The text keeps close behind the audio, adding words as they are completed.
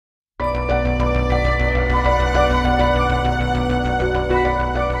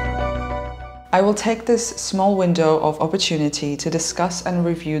I will take this small window of opportunity to discuss and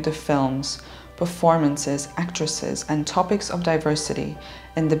review the films, performances, actresses, and topics of diversity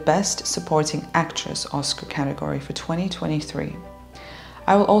in the Best Supporting Actress Oscar category for 2023.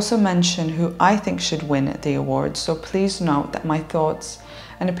 I will also mention who I think should win the award, so please note that my thoughts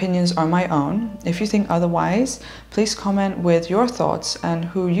and opinions are my own. If you think otherwise, please comment with your thoughts and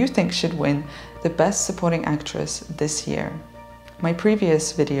who you think should win the Best Supporting Actress this year. My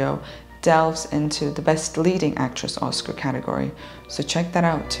previous video delves into the Best Leading Actress Oscar category, so check that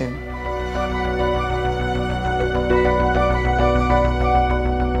out too.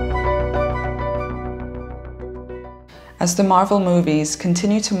 As the Marvel movies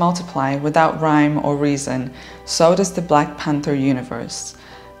continue to multiply without rhyme or reason, so does the Black Panther universe.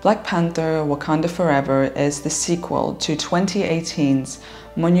 Black Panther: Wakanda Forever is the sequel to 2018's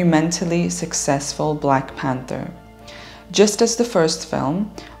monumentally successful Black Panther. Just as the first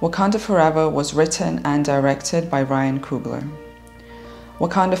film, Wakanda Forever was written and directed by Ryan Coogler.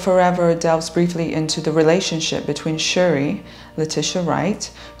 Wakanda Forever delves briefly into the relationship between Shuri, Letitia Wright,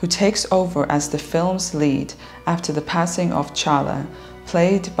 who takes over as the film's lead after the passing of T'Challa,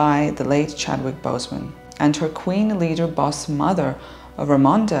 played by the late Chadwick Boseman, and her Queen Leader boss mother,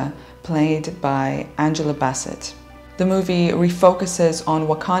 Ramonda, played by Angelabassett. The movie refocuses on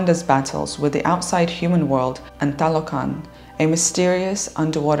Wakanda's battles with the outside human world and Talocan, a mysterious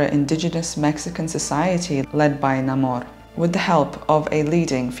underwater indigenous Mexican society led by Namor, with the help of a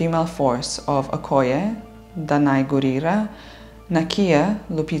leading female force of Okoye, Danai Gurira, Nakia,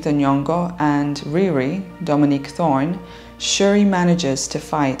 Lupita Nyong'o, and Riri, Dominique Thorne. Shuri manages to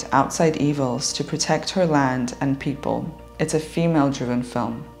fight outside evils to protect her land and people. It's a female-driven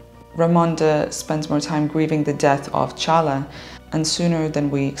film. Ramonda spends more time grieving the death of T'Challa, and sooner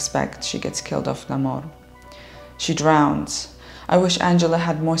than we expect, she gets killed off Namor. She drowns. I wish Angela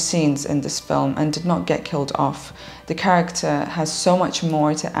had more scenes in this film and did not get killed off. The character has so much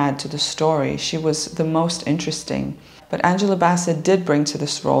more to add to the story. She was the most interesting. But Angelabassett did bring to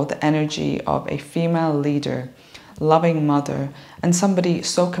this role the energy of a female leader, loving mother, and somebody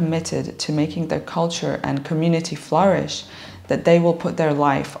so committed to making their culture and community flourish that they will put their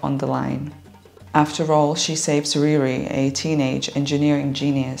life on the line. After all, she saves Riri, a teenage engineering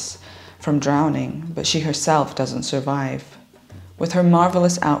genius, from drowning, but she herself doesn't survive. With her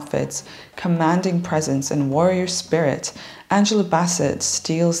marvelous outfits, commanding presence, and warrior spirit, Angelabassett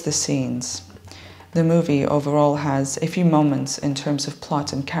steals the scenes. The movie overall has a few moments in terms of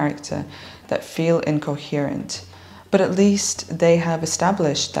plot and character that feel incoherent, but at least they have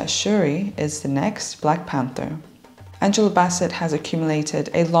established that Shuri is the next Black Panther. Angelabassett has accumulated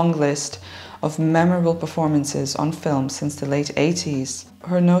a long list of memorable performances on film since the late 80s.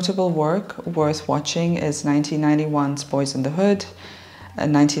 Her notable work worth watching is 1991's Boys in the Hood,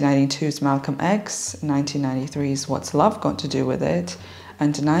 1992's Malcolm X, 1993's What's Love Got to Do with It,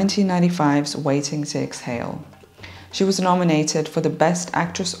 and 1995's Waiting to Exhale. She was nominated for the Best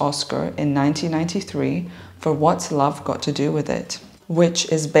Actress Oscar in 1993 for What's Love Got to Do with It,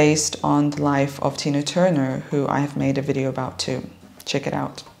 which is based on the life of Tina Turner, who I have made a video about too. Check it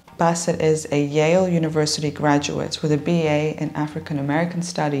out. Bassett is a Yale University graduate with a BA in African American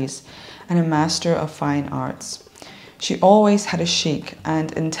Studies and a Master of Fine Arts. She always had a chic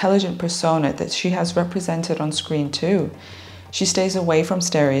and intelligent persona that she has represented on screen too. She stays away from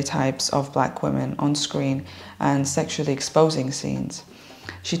stereotypes of Black women on screen and sexually exposing scenes.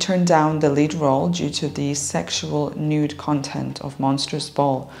 She turned down the lead role due to the sexual nude content of Monsters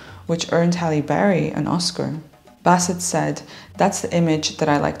Ball, which earned Halle Berry an Oscar. Bassett said, "That's the image that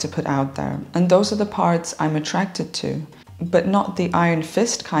I like to put out there, and those are the parts I'm attracted to. But not the iron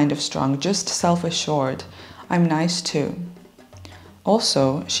fist kind of strong, just self-assured. I'm nice too."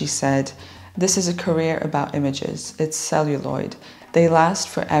 Also, she said, "This is a career about images. It's celluloid. They last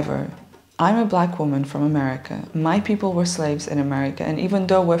forever. I'm a Black woman from America. My people were slaves in America, and even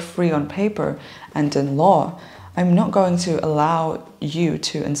though we're free on paper and in law, I'm not going to allow you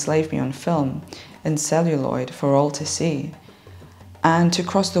to enslave me on film, in celluloid, for all to see. And to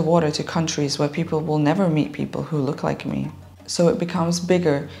cross the water to countries where people will never meet people who look like me. So it becomes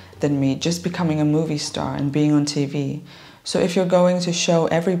bigger than me just becoming a movie star and being on TV. So if you're going to show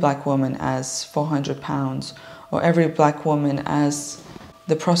every Black woman as 400 pounds or every Black woman as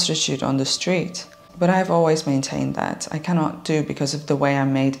the prostitute on the street." But I've always maintained that I cannot do because of the way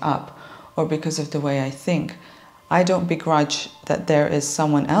I'm made up or because of the way I think. I don't begrudge that there is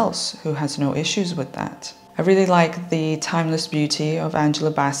someone else who has no issues with that. I really like the timeless beauty of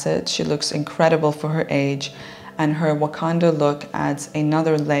Angelabassett. She looks incredible for her age, and her Wakanda look adds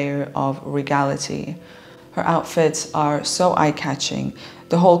another layer of regality. Her outfits are so eye-catching.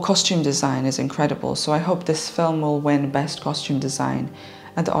 The whole costume design is incredible, so I hope this film will win Best Costume Design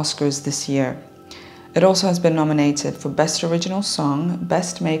at the Oscars this year. It also has been nominated for Best Original Song,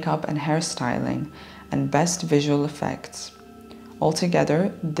 Best Makeup and Hairstyling, and Best Visual Effects.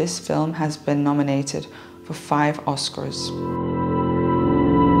 Altogether, this film has been nominated for 5 Oscars.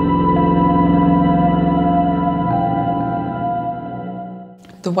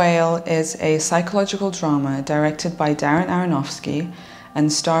 The Whale is a psychological drama directed by Darren Aronofsky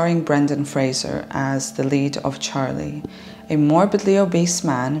and starring Brendan Fraser as the lead of Charlie, a morbidly obese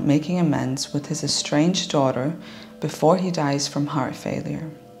man making amends with his estranged daughter before he dies from heart failure.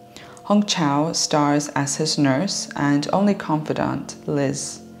 Hongchau stars as his nurse and only confidant,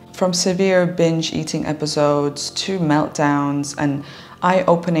 Liz. From severe binge-eating episodes to meltdowns and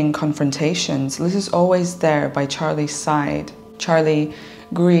eye-opening confrontations, Liz is always there by Charlie's side. Charlie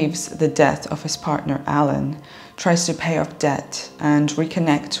grieves the death of his partner Alan, tries to pay off debt and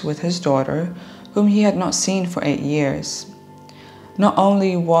reconnect with his daughter, whom he had not seen for 8 years. Not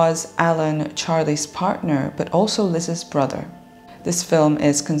only was Alan Charlie's partner, but also Liz's brother. This film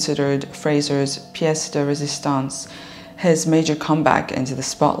is considered Fraser's pièce de résistance, his major comeback into the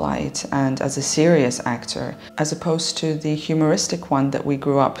spotlight and as a serious actor, as opposed to the humoristic one that we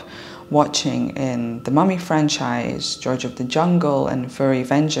grew up watching in the Mummy franchise, George of the Jungle and Furry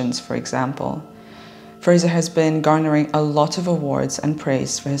Vengeance, for example. Fraser has been garnering a lot of awards and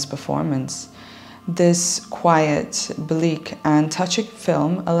praise for his performance. This quiet, bleak and touching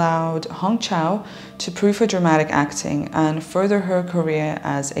film allowed Hongchau to prove her dramatic acting and further her career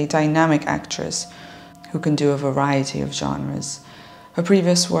as a dynamic actress who can do a variety of genres. Her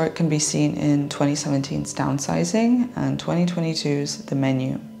previous work can be seen in 2017's Downsizing and 2022's The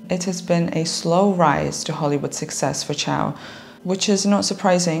Menu. It has been a slow rise to Hollywood success for Chow, which is not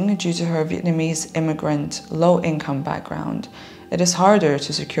surprising due to her Vietnamese immigrant, low-income background. It is harder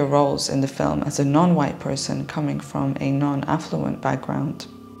to secure roles in the film as a non-white person coming from a non-affluent background.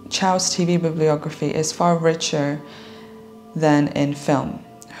 Chow's TV bibliography is far richer than in film.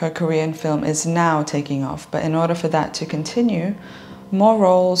 Her career in film is now taking off, but in order for that to continue, more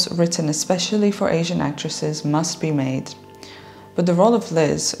roles written especially for Asian actresses must be made. But the role of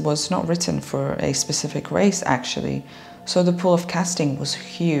Liz was not written for a specific race, actually, so the pool of casting was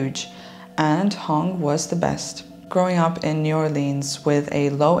huge, and Hong was the best. Growing up in New Orleans with a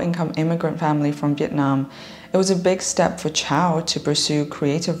low-income immigrant family from Vietnam, it was a big step for Chow to pursue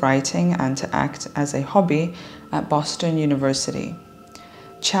creative writing and to act as a hobby at Boston University.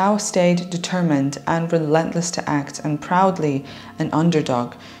 Chow stayed determined and relentless to act, and proudly an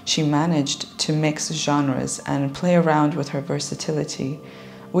underdog, she managed to mix genres and play around with her versatility.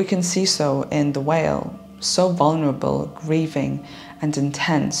 We can see so in The Whale, so vulnerable, grieving, and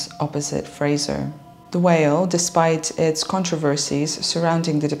intense opposite Fraser. The Whale, despite its controversies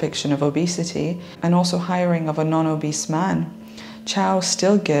surrounding the depiction of obesity and also hiring of a non-obese man, Chow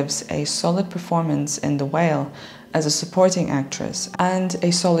still gives a solid performance in The Whale as a supporting actress and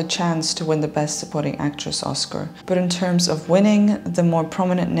a solid chance to win the Best Supporting Actress Oscar. But in terms of winning, the more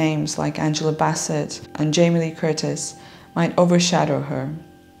prominent names like Angelabassett and Jamieleecurtis might overshadow her.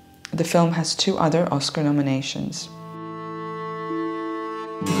 The film has 2 other Oscar nominations.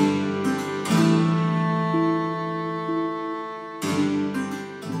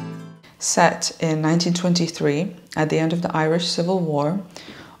 Set in 1923, at the end of the Irish Civil War,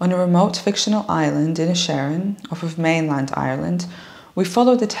 on a remote fictional island in Inisherin, off of mainland Ireland, we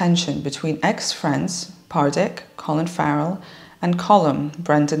follow the tension between ex-friends, Pardick, Colin Farrell, and Colm,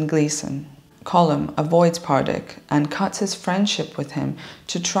 Brendan Gleeson. Colm avoids Pardick and cuts his friendship with him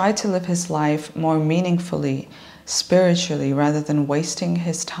to try to live his life more meaningfully, spiritually, rather than wasting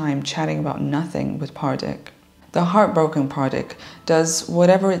his time chatting about nothing with Pardick. The heartbroken Pardick does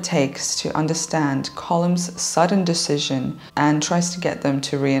whatever it takes to understand Colm's sudden decision and tries to get them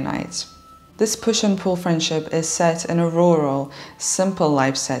to reunite. This push and pull friendship is set in a rural, simple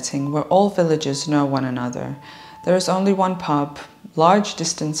life setting where all villagers know one another. There is only one pub, large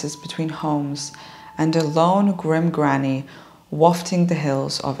distances between homes, and a lone, grim granny wafting the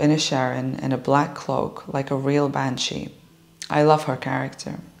hills of Inisherin in a black cloak like a real banshee. I love her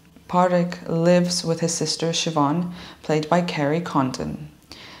character. Pardick lives with his sister Siobhan, played by kerrycondon,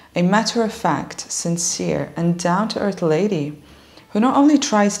 a matter-of-fact, sincere and down-to-earth lady who not only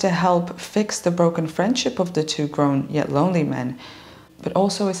tries to help fix the broken friendship of the 2 grown yet lonely men, but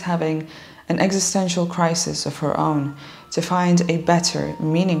also is having an existential crisis of her own to find a better,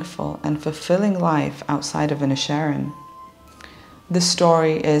 meaningful and fulfilling life outside of Inisherin. The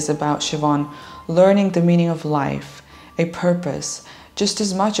story is about Siobhan learning the meaning of life, a purpose, just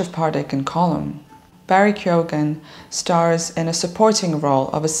as much of Pardick and Colm. Barry Keoghan stars in a supporting role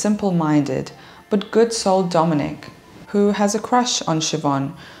of a simple-minded but good-souled Dominic, who has a crush on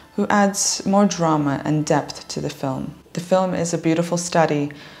Siobhan, who adds more drama and depth to the film. The film is a beautiful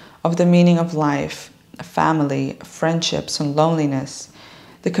study of the meaning of life, family, friendships, and loneliness.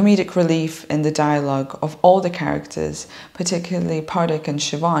 The comedic relief in the dialogue of all the characters, particularly Pardek and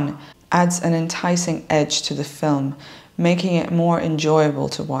Siobhan, adds an enticing edge to the film, making it more enjoyable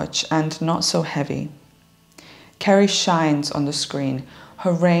to watch and not so heavy. Kerry shines on the screen.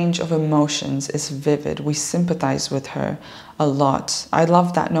 Her range of emotions is vivid. We sympathize with her a lot. I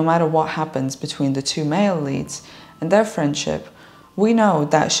love that no matter what happens between the two male leads and their friendship, we know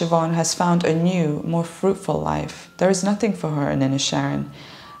that Siobhan has found a new, more fruitful life. There is nothing for her in Inisherin.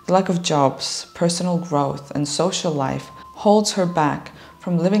 The lack of jobs, personal growth, and social life holds her back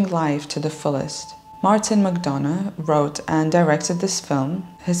from living life to the fullest. Martin McDonagh wrote and directed this film.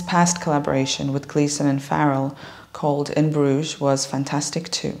 His past collaboration with Gleeson and Farrell, called In Bruges, was fantastic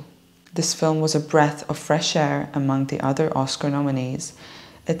too. This film was a breath of fresh air among the other Oscar nominees.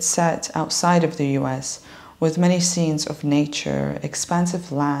 It's set outside of the US, with many scenes of nature,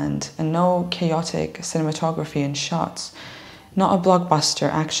 expansive land, and no chaotic cinematography and shots. Not a blockbuster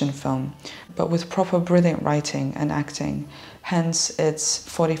action film, but with proper brilliant writing and acting. Hence its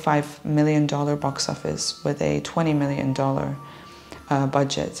 $45 million box office with a $20 million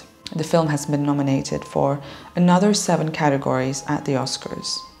budget. The film has been nominated for another 7 categories at the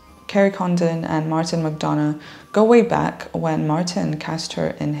Oscars. Kerrycondon and Martin McDonagh go way back when Martin cast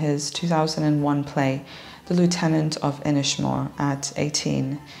her in his 2001 play, The Lieutenant of Inishmore, at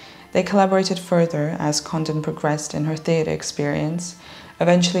 18. They collaborated further as Condon progressed in her theatre experience,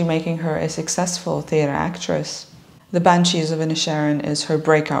 eventually making her a successful theatre actress. The Banshees of Inisherin is her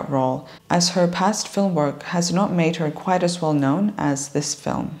breakout role, as her past film work has not made her quite as well known as this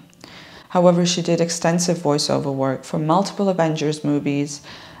film. However, she did extensive voiceover work for multiple Avengers movies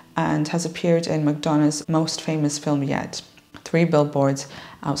and has appeared in McDonagh's most famous film yet, 3 Billboards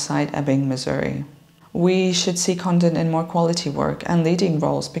Outside Ebbing, Missouri. We should see Condon in more quality work and leading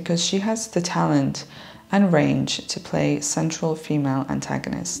roles because she has the talent and range to play central female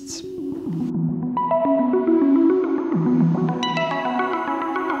antagonists.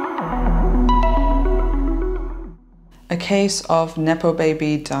 A case of Nepo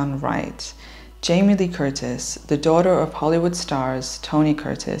baby done right. Jamieleecurtis, the daughter of Hollywood stars Tony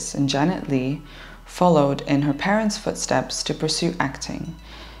Curtis and Janet Leigh, followed in her parents' footsteps to pursue acting.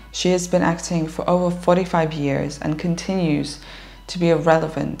 She has been acting for over 45 years and continues to be a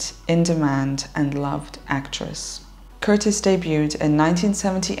relevant, in-demand, and loved actress. Curtis debuted in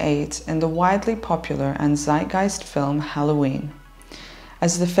 1978 in the widely popular and zeitgeist film Halloween.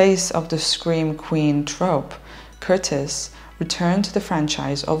 As the face of the Scream Queen trope, Curtis returned to the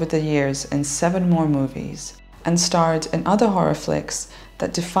franchise over the years in 7 more movies and starred in other horror flicks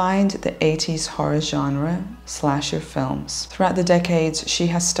that defined the 80s horror genre, slasher films. Throughout the decades, she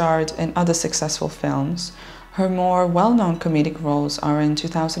has starred in other successful films. Her more well-known comedic roles are in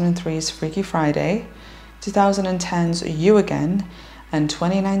 2003's Freaky Friday, 2010's You Again, and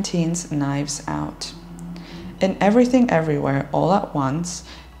 2019's Knives Out. In Everything Everywhere All at Once,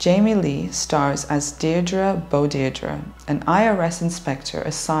 Jamie Lee stars as Deirdre Bodeirdre, an IRS inspector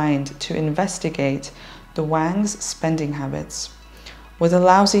assigned to investigate the Wang's spending habits. With a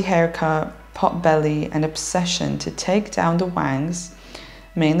lousy haircut, pot belly, and obsession to take down the Wangs,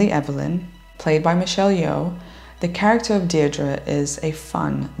 mainly Evelyn, played by Michelle Yeoh, the character of Deirdre is a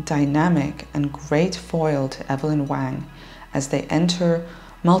fun, dynamic, and great foil to Evelyn Wang as they enter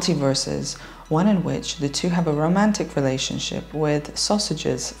multiverses, one in which the two have a romantic relationship with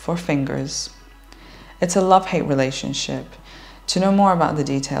sausages for fingers. It's a love-hate relationship. To know more about the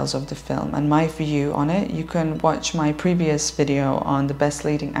details of the film and my view on it, you can watch my previous video on the Best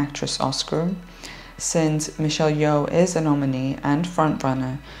Leading Actress Oscar, since Michelle Yeoh is a nominee and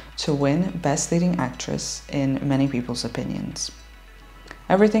frontrunner to win Best Leading Actress in many people's opinions.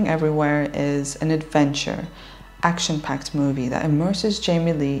 Everything Everywhere is an adventure, action-packed movie that immerses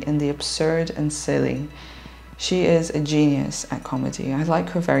Jamie Lee in the absurd and silly. She is a genius at comedy. I like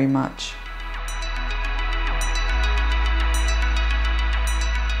her very much.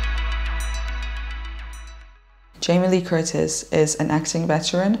 Jamieleecurtis is an acting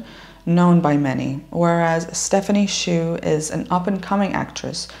veteran known by many, whereas Stephaniehsu is an up-and-coming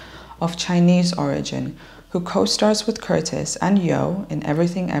actress of Chinese origin who co-stars with Curtis and Yeoh in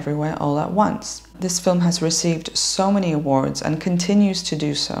Everything Everywhere All at Once. This film has received so many awards and continues to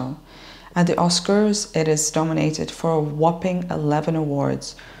do so. At the Oscars, it is nominated for a whopping 11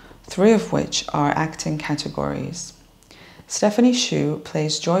 awards, 3 of which are acting categories. Stephaniehsu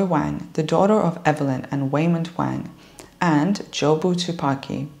plays Joy Wang, the daughter of Evelyn and Waymond Wang, and Jobu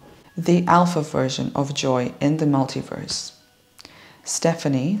Tupaki, the alpha version of Joy in the multiverse.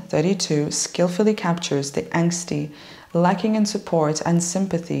 Stephanie, 32, skillfully captures the angsty, lacking in support and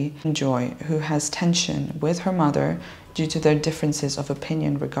sympathy Joy, who has tension with her mother due to their differences of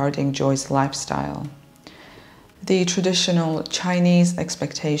opinion regarding Joy's lifestyle. The traditional Chinese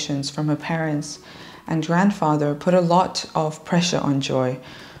expectations from her parents and grandfather put a lot of pressure on Joy,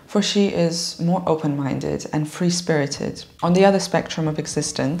 for she is more open-minded and free-spirited. On the other spectrum of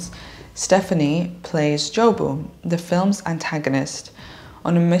existence, Stephanie plays Jobu, the film's antagonist,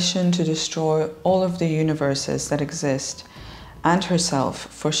 on a mission to destroy all of the universes that exist, and herself,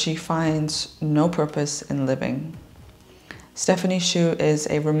 for she finds no purpose in living. Stephaniehsu is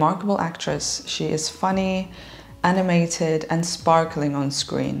a remarkable actress. She is funny, animated, and sparkling on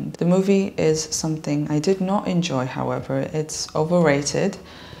screen. The movie is something I did not enjoy, however. It's overrated,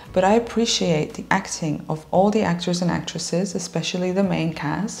 but I appreciate the acting of all the actors and actresses, especially the main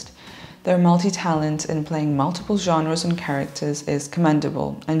cast. Their multi-talent in playing multiple genres and characters is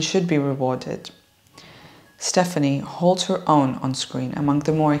commendable and should be rewarded. Stephanie holds her own on screen among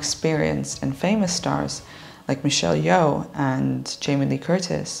the more experienced and famous stars like Michelle Yeoh and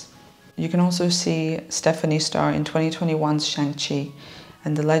Jamieleecurtis. You can also see Stephanie star in 2021's Shang-Chi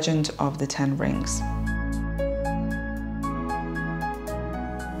and the Legend of the Ten Rings.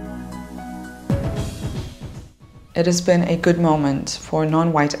 It has been a good moment for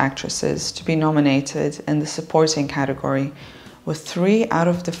non-white actresses to be nominated in the supporting category, with 3 out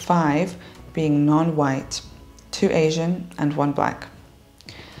of the 5 being non-white, 2 Asian and 1 black.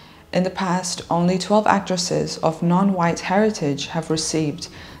 In the past, only 12 actresses of non-white heritage have received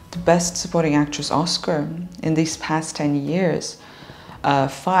the Best Supporting Actress Oscar. In these past 10 years,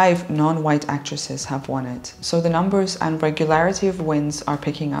 5 non-white actresses have won it, so the numbers and regularity of wins are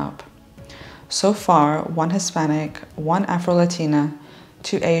picking up. So far, 1 Hispanic, 1 Afro-Latina,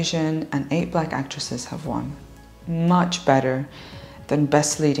 2 Asian, and 8 black actresses have won. Much better than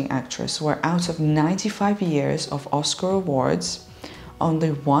Best Leading Actress, where out of 95 years of Oscar awards,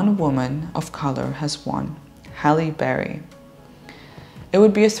 only 1 woman of color has won, Halle Berry. It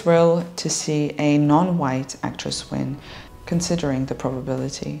would be a thrill to see a non-white actress win, considering the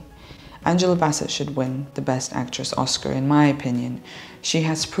probability. Angelabassett should win the Best Actress Oscar, in my opinion. She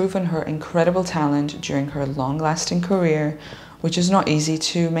has proven her incredible talent during her long-lasting career, which is not easy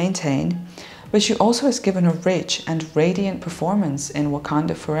to maintain, but she also has given a rich and radiant performance in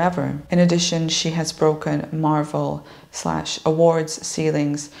Wakanda Forever. In addition, she has broken Marvel/awards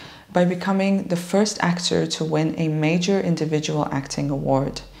ceilings by becoming the first actor to win a major individual acting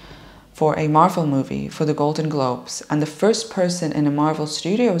award for a Marvel movie for the Golden Globes, and the first person in a Marvel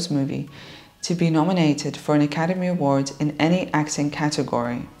Studios movie to be nominated for an Academy Award in any acting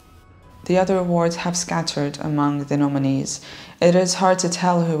category. The other awards have scattered among the nominees. It is hard to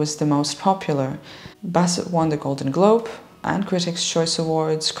tell who was the most popular. Bassett won the Golden Globe and Critics' Choice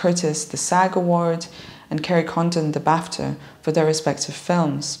Awards, Curtis the SAG Award, and kerrycondon the BAFTA for their respective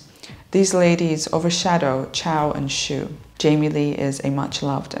films. These ladies overshadow Chow and Hsu. Jamie Lee is a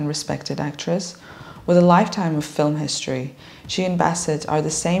much-loved and respected actress with a lifetime of film history. She and Bassett are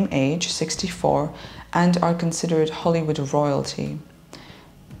the same age, 64, and are considered Hollywood royalty.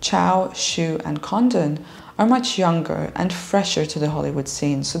 Chow, Hsu, and Condon are much younger and fresher to the Hollywood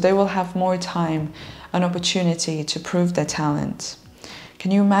scene, so they will have more time and opportunity to prove their talent. Can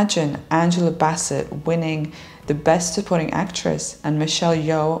you imagine Angelabassett winning the Best Supporting Actress and Michelle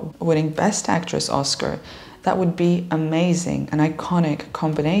Yeoh winning Best Actress Oscar? That would be amazing, an iconic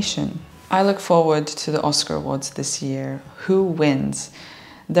combination. I look forward to the Oscar Awards this year. Who wins?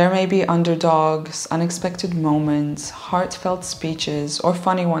 There may be underdogs, unexpected moments, heartfelt speeches, or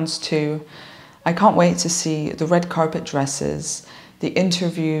funny ones too. I can't wait to see the red carpet dresses, the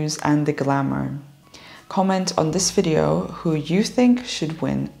interviews, and the glamour. Comment on this video who you think should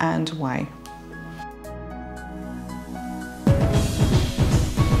win and why.